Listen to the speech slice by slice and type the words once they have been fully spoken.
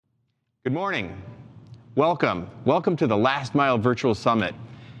Good morning. Welcome to the Last Mile Virtual Summit.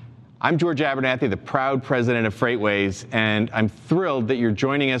 I'm George Abernathy, the proud president of FreightWays, and I'm thrilled that you're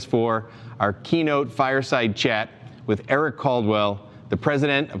joining us for our Keynote fireside chat with Eric Caldwell, the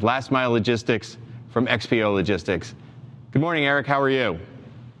president of Last Mile Logistics from XPO Logistics. Good morning, Eric. How are you?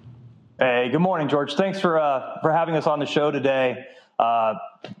 Hey, good morning, George. Thanks for having us on the show today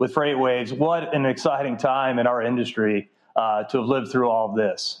with FreightWays. What an exciting time in our industry to have lived through all of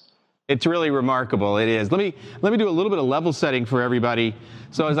this. It's really remarkable. It is. Let me do a little bit of level setting for everybody.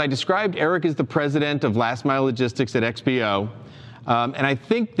 So as I described, Eric is the president of Last Mile Logistics at XPO. And I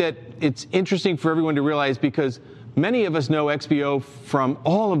think that it's interesting for everyone to realize because many of us know XPO from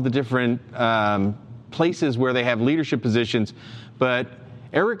all of the different places where they have leadership positions. But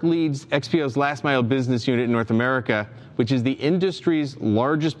Eric leads XPO's Last Mile business unit in North America, which is the industry's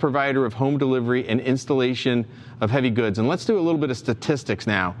largest provider of home delivery and installation of heavy goods. And let's do a little bit of statistics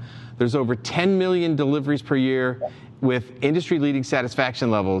now. There's over 10 million deliveries per year with industry-leading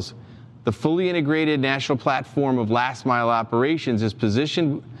satisfaction levels. The fully integrated national platform of last mile operations is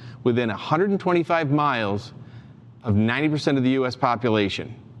positioned within 125 miles of 90% of the U.S.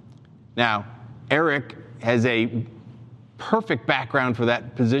 population. Now, Eric has a perfect background for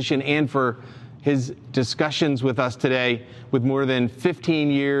that position and for his discussions with us today, with more than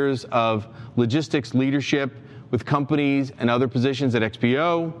 15 years of logistics leadership with companies and other positions at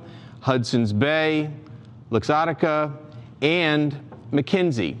XPO, Hudson's Bay, Luxottica, and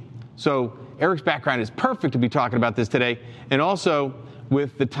McKinsey. So Eric's background is perfect to be talking about this today, and also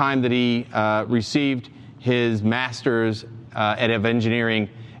with the time that he received his master's of engineering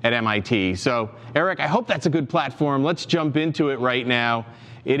at MIT. So Eric, I hope that's a good platform. Let's jump into it right now.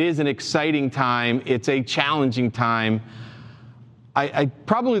 It is an exciting time. It's a challenging time.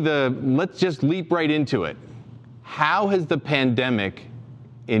 Let's just leap right into it. How has the pandemic,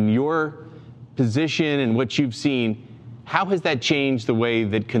 in your position and what you've seen, how has that changed the way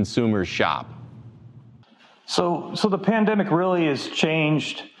that consumers shop? So the pandemic really has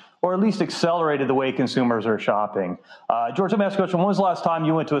changed, or at least accelerated the way consumers are shopping. George, let me ask you a question. When was the last time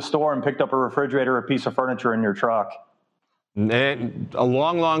you went to a store and picked up a refrigerator or a piece of furniture in your truck? A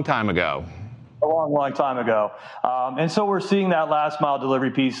long time ago. A long time ago. And so we're seeing that last mile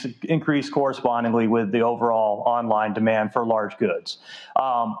delivery piece increase correspondingly with the overall online demand for large goods.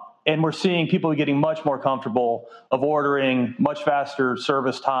 And we're seeing people getting much more comfortable of ordering much faster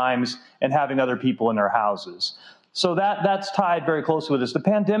service times and having other people in their houses. So that's tied very closely with this. The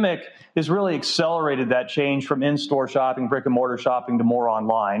pandemic has really accelerated that change from in-store shopping, brick and mortar shopping, to more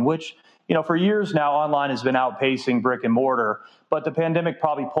online, which, for years now, online has been outpacing brick and mortar, but the pandemic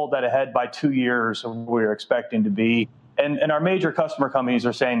probably pulled that ahead by 2 years of where we were expecting to be. And our major customer companies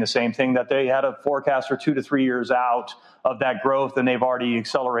are saying the same thing, that they had a forecast for 2 to 3 years out of that growth, and they've already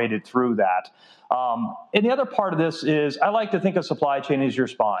accelerated through that. And the other part of this is, I like to think of supply chain as your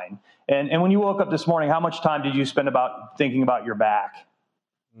spine. And when you woke up this morning, how much time did you spend thinking about your back?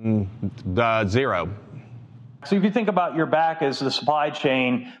 Zero. So if you think about your back as the supply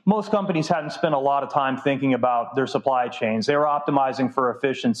chain, most companies hadn't spent a lot of time thinking about their supply chains. They were optimizing for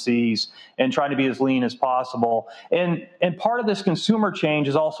efficiencies and trying to be as lean as possible. And part of this consumer change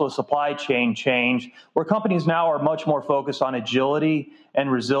is also a supply chain change, where companies now are much more focused on agility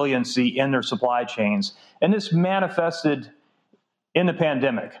and resiliency in their supply chains. And this manifested in the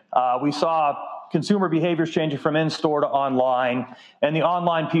pandemic. We saw consumer behaviors changing from in-store to online, and the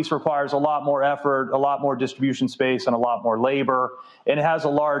online piece requires a lot more effort, a lot more distribution space, and a lot more labor, and it has a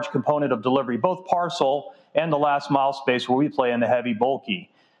large component of delivery, both parcel and the last mile space where we play in the heavy, bulky.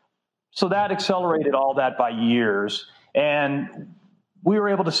 So that accelerated all that by years, and we were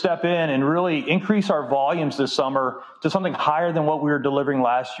able to step in and really increase our volumes this summer to something higher than what we were delivering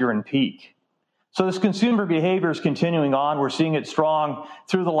last year in peak. So this consumer behavior is continuing on. We're seeing it strong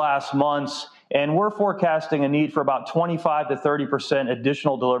through the last months, and we're forecasting a need for about 25 to 30%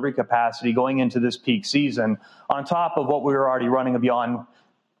 additional delivery capacity going into this peak season, on top of what we were already running beyond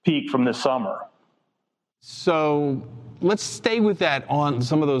peak from this summer. So let's stay with that on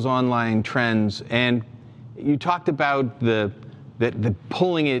some of those online trends. And you talked about the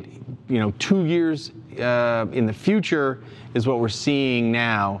pulling it, 2 years in the future is what we're seeing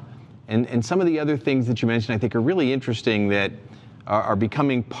now. And some of the other things that you mentioned, I think, are really interesting, that are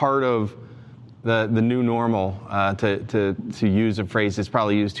becoming part of the new normal, to use a phrase that's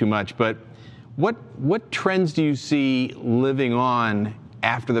probably used too much. But what trends do you see living on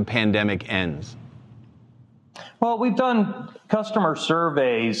after the pandemic ends? Well, we've done customer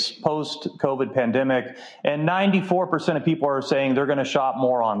surveys post-COVID pandemic, and 94% of people are saying they're going to shop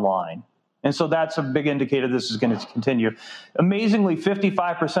more online. And so that's a big indicator this is going to continue. Amazingly,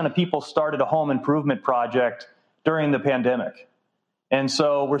 55% of people started a home improvement project during the pandemic. And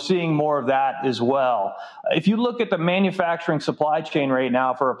so we're seeing more of that as well. If you look at the manufacturing supply chain right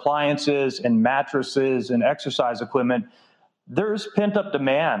now for appliances and mattresses and exercise equipment, there's pent-up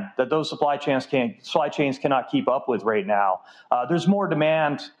demand that those supply chains cannot keep up with right now. There's more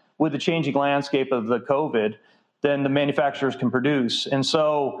demand with the changing landscape of the COVID than the manufacturers can produce. And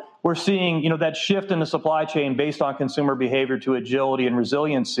so we're seeing, that shift in the supply chain based on consumer behavior to agility and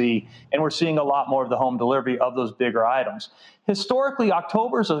resiliency, and we're seeing a lot more of the home delivery of those bigger items. Historically,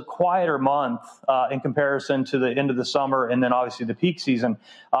 October is a quieter month in comparison to the end of the summer and then obviously the peak season.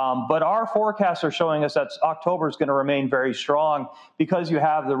 But our forecasts are showing us that October is going to remain very strong because you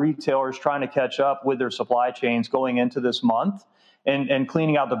have the retailers trying to catch up with their supply chains going into this month and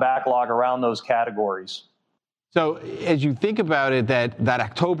cleaning out the backlog around those categories. So as you think about it, that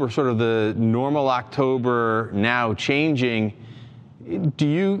October, sort of the normal October now changing, do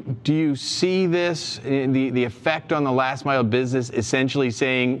you see this, the effect on the last mile business essentially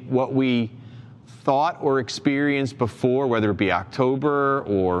saying what we thought or experienced before, whether it be October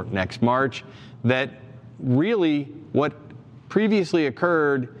or next March, that really what previously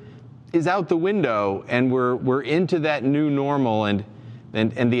occurred is out the window and we're into that new normal, and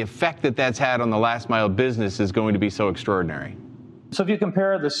the effect that that's had on the last mile business is going to be so extraordinary? So if you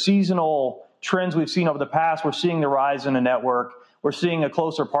compare the seasonal trends we've seen over the past, we're seeing the rise in the network. We're seeing a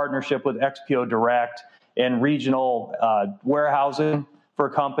closer partnership with XPO Direct and regional warehousing for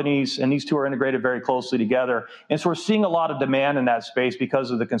companies, and these two are integrated very closely together. And so we're seeing a lot of demand in that space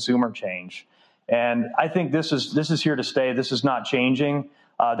because of the consumer change. And I think this is here to stay. This is not changing.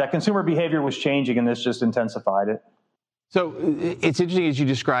 That consumer behavior was changing, and this just intensified it. So it's interesting as you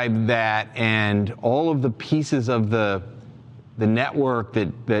describe that and all of the pieces of the network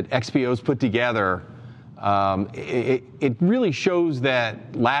that XPO's put together. It really shows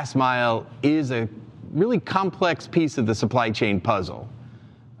that last mile is a really complex piece of the supply chain puzzle.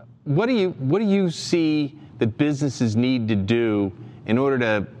 What do you see that businesses need to do in order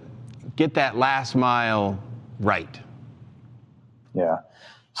to get that last mile right? Yeah.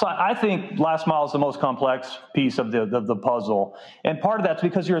 So I think last mile is the most complex piece of the puzzle. And part of that's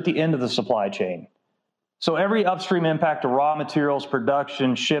because you're at the end of the supply chain. So every upstream impact to raw materials,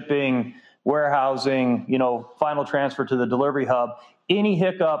 production, shipping, warehousing, final transfer to the delivery hub, any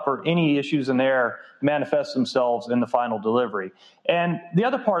hiccup or any issues in there manifest themselves in the final delivery. And the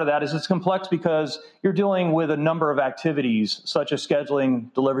other part of that is it's complex because you're dealing with a number of activities, such as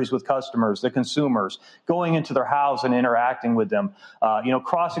scheduling deliveries with customers, the consumers, going into their house and interacting with them,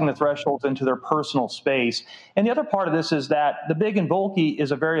 crossing the thresholds into their personal space. And the other part of this is that the big and bulky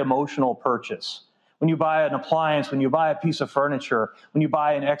is a very emotional purchase. When you buy an appliance, when you buy a piece of furniture, when you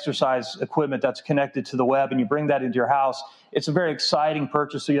buy an exercise equipment that's connected to the web and you bring that into your house, it's a very exciting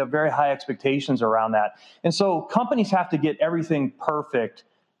purchase, so you have very high expectations around that. And so companies have to get everything perfect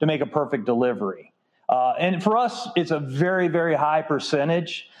to make a perfect delivery. And for us, it's a very, very high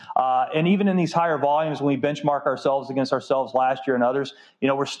percentage. And even in these higher volumes, when we benchmark ourselves against ourselves last year and others,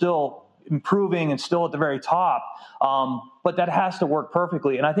 we're still improving and still at the very top. But that has to work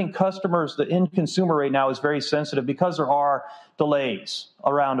perfectly. And I think customers, the end consumer right now is very sensitive because there are delays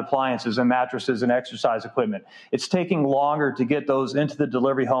around appliances and mattresses and exercise equipment. It's taking longer to get those into the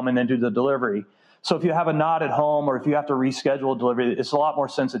delivery home and then do the delivery. So if you have a knot at home or if you have to reschedule a delivery, it's a lot more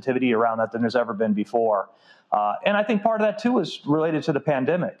sensitivity around that than there's ever been before. And I think part of that, too, is related to the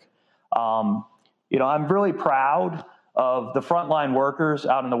pandemic. I'm really proud of the frontline workers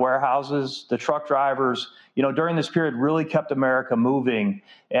out in the warehouses, the truck drivers, during this period really kept America moving.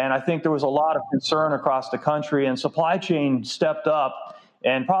 And I think there was a lot of concern across the country, and supply chain stepped up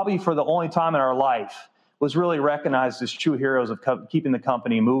and probably for the only time in our life was really recognized as true heroes of keeping the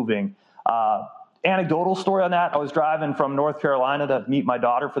company moving. Anecdotal story on that, I was driving from North Carolina to meet my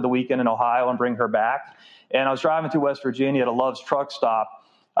daughter for the weekend in Ohio and bring her back. And I was driving through West Virginia at a Love's truck stop,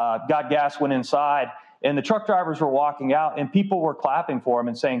 got gas, went inside, and the truck drivers were walking out, and people were clapping for them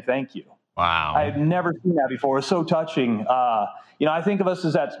and saying thank you. Wow. I had never seen that before. It was so touching. I think of us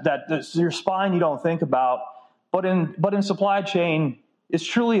as that your spine you don't think about, but in supply chain, it's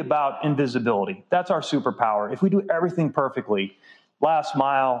truly about invisibility. That's our superpower. If we do everything perfectly, last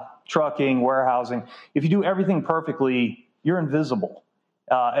mile, trucking, warehousing, if you do everything perfectly, you're invisible.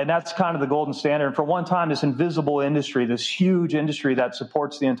 And that's kind of the golden standard. And for one time, this invisible industry, this huge industry that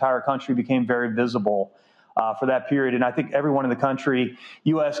supports the entire country became very visible for that period. And I think everyone in the country,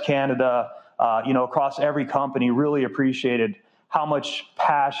 U.S., Canada, across every company really appreciated how much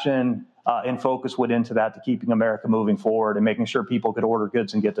passion and focus went into that to keeping America moving forward and making sure people could order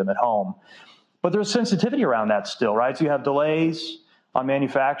goods and get them at home. But there's sensitivity around that still, right? So you have delays on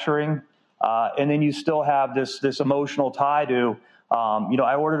manufacturing, and then you still have this emotional tie to,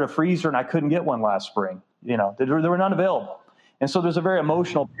 I ordered a freezer and I couldn't get one last spring. There were none available. And so there's a very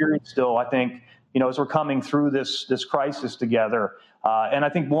emotional period still, I think, as we're coming through this crisis together. And I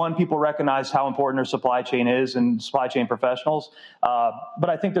think, people recognize how important their supply chain is and supply chain professionals. But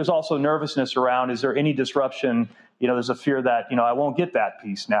I think there's also nervousness around, is there any disruption? There's a fear that, I won't get that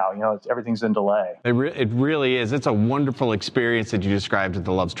piece now. Everything's in delay. It really is. It's a wonderful experience that you described at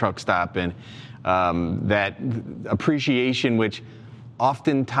the Love's Truck Stop, and that appreciation, which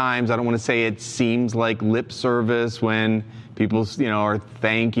oftentimes, I don't want to say it seems like lip service when people, are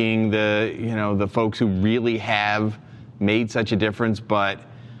thanking the folks who really have made such a difference. But,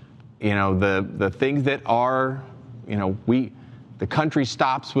 the things that are, the country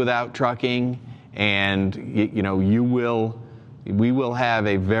stops without trucking, and, we will have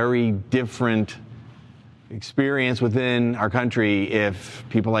a very different experience within our country if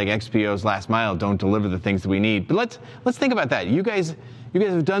people like XPO's Last Mile don't deliver the things that we need. But let's think about that. You guys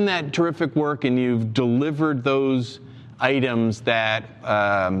have done that terrific work, and you've delivered those items that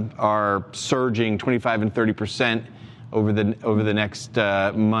are surging 25 and 30% over the next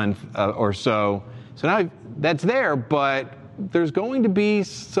month or so. So now that's there, but there's going to be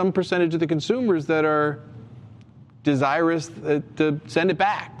some percentage of the consumers that are desirous to send it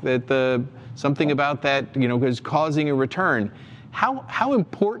back. That something about that is causing a return. How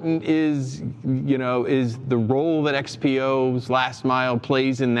important is the role that XPO's Last Mile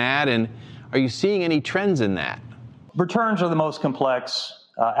plays in that, and are you seeing any trends in that? Returns are the most complex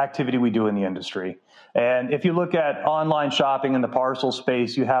activity we do in the industry. And if you look at online shopping in the parcel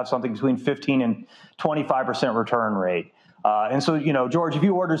space, you have something between 15 and 25% return rate. And so, George, if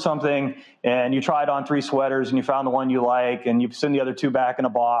you order something and you tried on 3 sweaters and you found the one you like and you send the other 2 back in a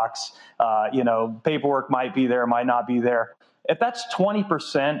box, paperwork might be there, might not be there. If that's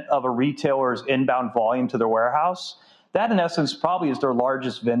 20% of a retailer's inbound volume to their warehouse, that in essence probably is their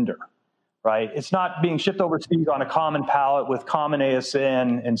largest vendor, right? It's not being shipped overseas on a common pallet with common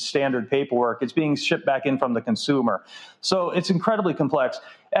ASN and standard paperwork. It's being shipped back in from the consumer. So it's incredibly complex.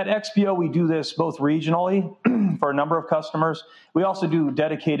 At XPO, we do this both regionally for a number of customers. We also do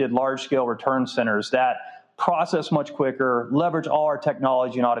dedicated large-scale return centers that process much quicker, leverage all our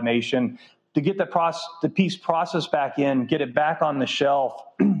technology and automation to get the piece processed back in, get it back on the shelf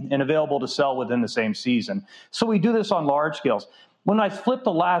and available to sell within the same season. So we do this on large scales. When I flip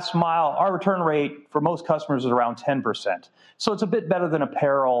the last mile, our return rate for most customers is around 10%. So it's a bit better than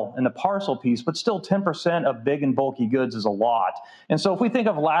apparel and the parcel piece, but still 10% of big and bulky goods is a lot. And so if we think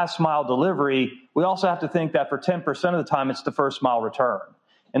of last mile delivery, we also have to think that for 10% of the time, it's the first mile return.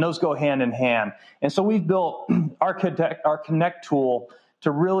 And those go hand in hand. And so we've built our Connect tool to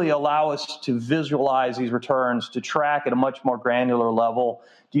really allow us to visualize these returns, to track at a much more granular level,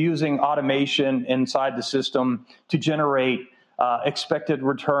 to using automation inside the system to generate expected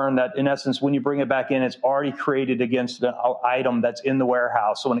return that, in essence, when you bring it back in, it's already created against the item that's in the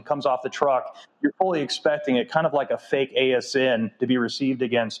warehouse. So when it comes off the truck, you're fully expecting it, kind of like a fake ASN, to be received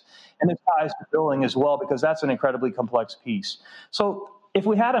against. And it ties to billing as well, because that's an incredibly complex piece. So if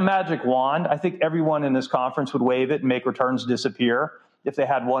we had a magic wand, I think everyone in this conference would wave it and make returns disappear if they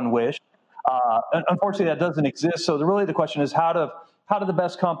had one wish. Unfortunately, that doesn't exist. So really the question is, how do the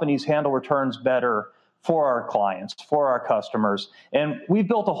best companies handle returns better for our clients, for our customers? And we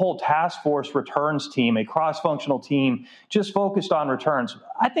built a whole task force returns team, a cross-functional team just focused on returns.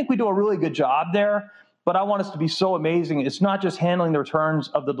 I think we do a really good job there, but I want us to be so amazing. It's not just handling the returns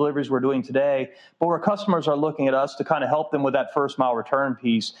of the deliveries we're doing today, but where customers are looking at us to kind of help them with that first mile return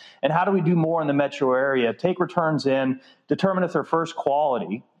piece. And how do we do more in the metro area? Take returns in, determine if they're first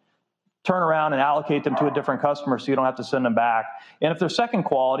quality, turn around and allocate them to a different customer so you don't have to send them back. And if they're second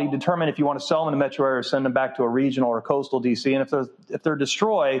quality, determine if you want to sell them in the metro area or send them back to a regional or coastal DC. And if they're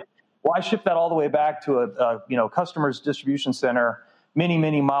destroyed, why ship that all the way back to a customer's distribution center many,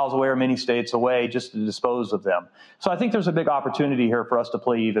 many miles away or many states away just to dispose of them? So I think there's a big opportunity here for us to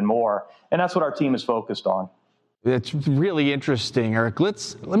play even more. And that's what our team is focused on. It's really interesting, Eric.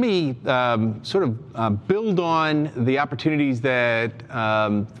 Let me build on the opportunities that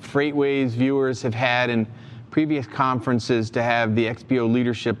FreightWaves viewers have had in previous conferences to have the XPO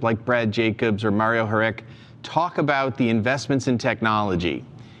leadership like Brad Jacobs or Mario Herrick talk about the investments in technology.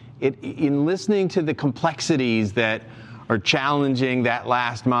 In listening to the complexities that are challenging that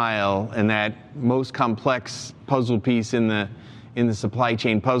last mile and that most complex puzzle piece in the supply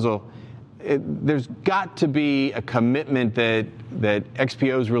chain puzzle, there's got to be a commitment that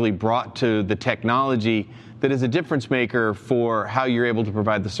XPO's really brought to the technology that is a difference maker for how you're able to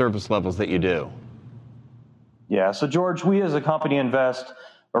provide the service levels that you do. Yeah, so George, we as a company invest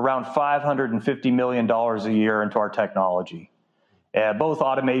around $550 million a year into our technology, both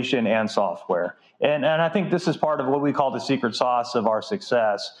automation and software. And I think this is part of what we call the secret sauce of our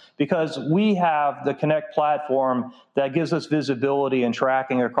success, because we have the Connect platform that gives us visibility and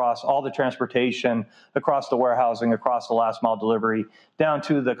tracking across all the transportation, across the warehousing, across the last mile delivery, down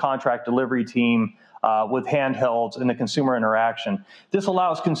to the contract delivery team with handhelds and the consumer interaction. This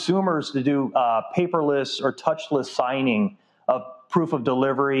allows consumers to do paperless or touchless signing of proof of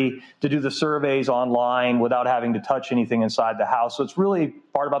delivery, to do the surveys online without having to touch anything inside the house. So it's really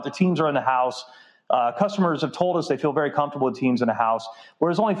part about the teams are in the house. Customers have told us they feel very comfortable with teams in the house,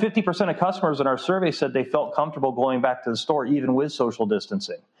 whereas only 50% of customers in our survey said they felt comfortable going back to the store even with social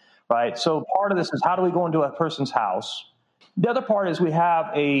distancing, right? So part of this is how do we go into a person's house? The other part is we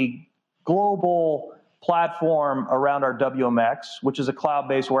have a global platform around our WMX, which is a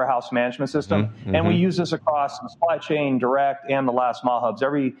cloud-based warehouse management system. Mm-hmm. And we use this across the supply chain, direct, and the last mile hubs.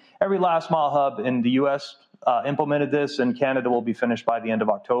 Every last mile hub in the U.S. Implemented this, and Canada will be finished by the end of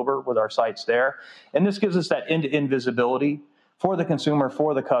October with our sites there. And this gives us that end-to-end visibility for the consumer,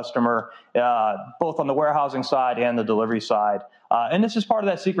 for the customer, both on the warehousing side and the delivery side. And this is part of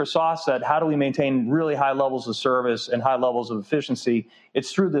that secret sauce that how do we maintain really high levels of service and high levels of efficiency?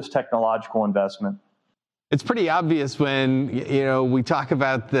 It's through this technological investment. It's pretty obvious when, we talk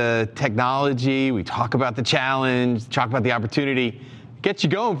about the technology, we talk about the challenge, talk about the opportunity, it gets you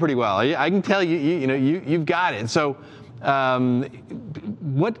going pretty well. I can tell you've got it. So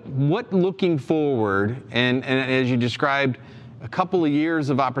what looking forward, and as you described, a couple of years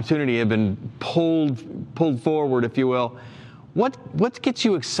of opportunity have been pulled forward, if you will. What gets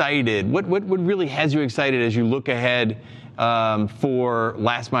you excited? What really has you excited as you look ahead for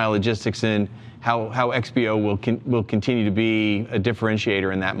last mile logistics and how XPO will continue to be a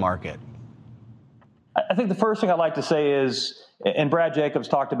differentiator in that market? I think the first thing I'd like to say is, and Brad Jacobs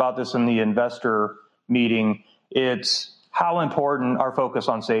talked about this in the investor meeting, it's how important our focus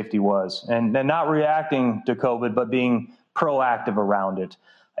on safety was, and not reacting to COVID, but being proactive around it.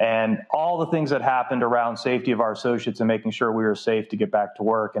 And all the things that happened around safety of our associates and making sure we were safe to get back to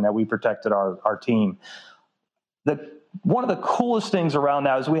work and that we protected our team. One of the coolest things around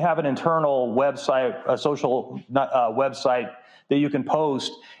that is we have an internal website, a social website that you can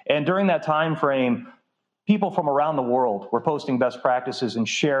post. And during that time frame, people from around the world were posting best practices and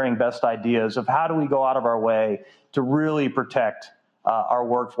sharing best ideas of how do we go out of our way to really protect our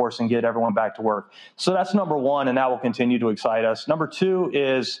workforce and get everyone back to work. So that's number one, and that will continue to excite us. Number two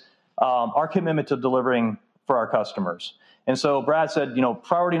is our commitment to delivering for our customers. And so Brad said,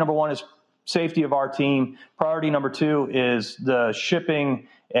 priority number one is safety of our team. Priority number two is the shipping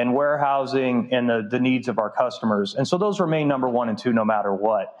and warehousing and the needs of our customers. And so those remain number one and two no matter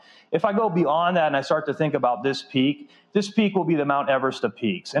what. If I go beyond that and I start to think about this peak will be the Mount Everest of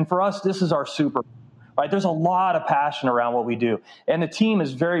peaks. And for us, this is our super, right? There's a lot of passion around what we do. And the team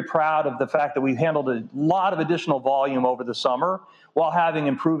is very proud of the fact that we've handled a lot of additional volume over the summer while having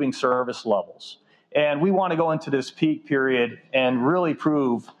improving service levels. And we want to go into this peak period and really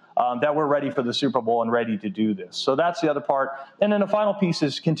prove that we're ready for the Super Bowl and ready to do this. So that's the other part. And then the final piece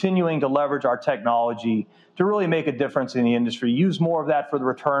is continuing to leverage our technology to really make a difference in the industry. Use more of that for the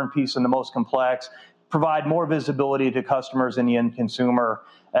return piece and the most complex, provide more visibility to customers and the end consumer,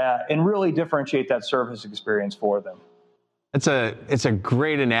 and really differentiate that service experience for them. It's a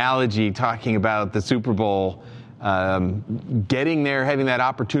great analogy talking about the Super Bowl. Getting there, having that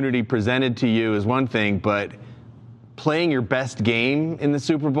opportunity presented to you is one thing, but playing your best game in the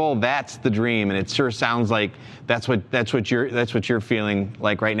Super Bowl, that's the dream, and it sure sounds like that's what you're feeling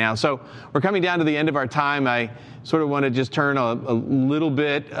like right now. So we're coming down to the end of our time. I sort of want to just turn a little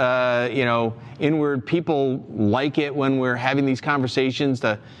bit inward. People like it when we're having these conversations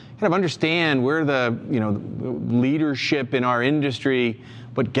to kind of understand where the leadership in our industry,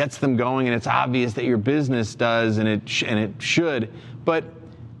 what gets them going, and it's obvious that your business does, and it should. But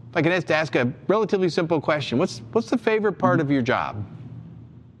if I could ask a relatively simple question, what's the favorite part of your job?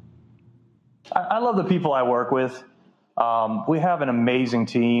 I love the people I work with. We have an amazing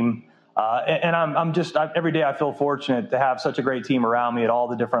team, and I'm every day I feel fortunate to have such a great team around me at all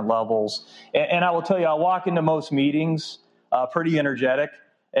the different levels. And I will tell you, I walk into most meetings pretty energetic,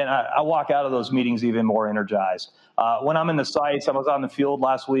 and I walk out of those meetings even more energized. When I'm in the sites, I was on the field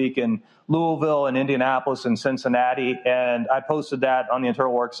last week in Louisville and Indianapolis and Cincinnati, and I posted that on the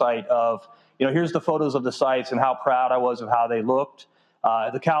internal work site of, here's the photos of the sites and how proud I was of how they looked.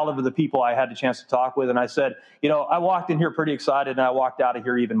 the caliber of the people I had the chance to talk with. And I said, I walked in here pretty excited, and I walked out of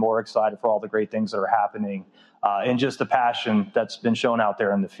here even more excited for all the great things that are happening and just the passion that's been shown out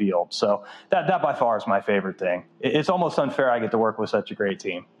there in the field. So that by far is my favorite thing. It's almost unfair I get to work with such a great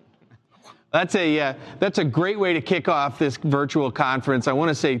team. That's a great way to kick off this virtual conference. I want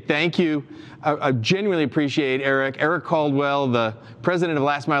to say thank you. I genuinely appreciate Eric Caldwell, the president of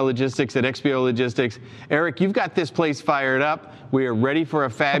Last Mile Logistics at XPO Logistics. Eric, you've got this place fired up. We are ready for a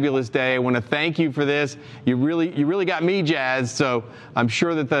fabulous day. I want to thank you for this. You really got me jazzed. So I'm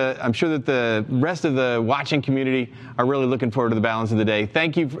sure that the rest of the watching community are really looking forward to the balance of the day.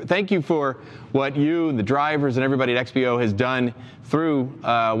 Thank you for what you and the drivers and everybody at XPO has done through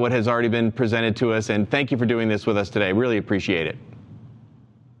what has already been presented to us. And thank you for doing this with us today. Really appreciate it.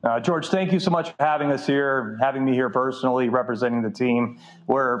 George, thank you so much for having us here, having me here personally, representing the team.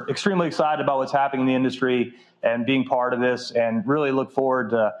 We're extremely excited about what's happening in the industry and being part of this, and really look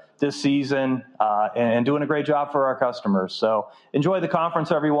forward to this season and doing a great job for our customers. So enjoy the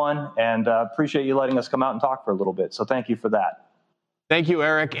conference, everyone, and appreciate you letting us come out and talk for a little bit. So thank you for that. Thank you,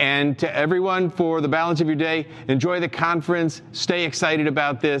 Eric, and to everyone for the balance of your day. Enjoy the conference. Stay excited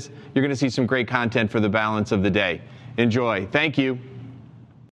about this. You're going to see some great content for the balance of the day. Enjoy. Thank you.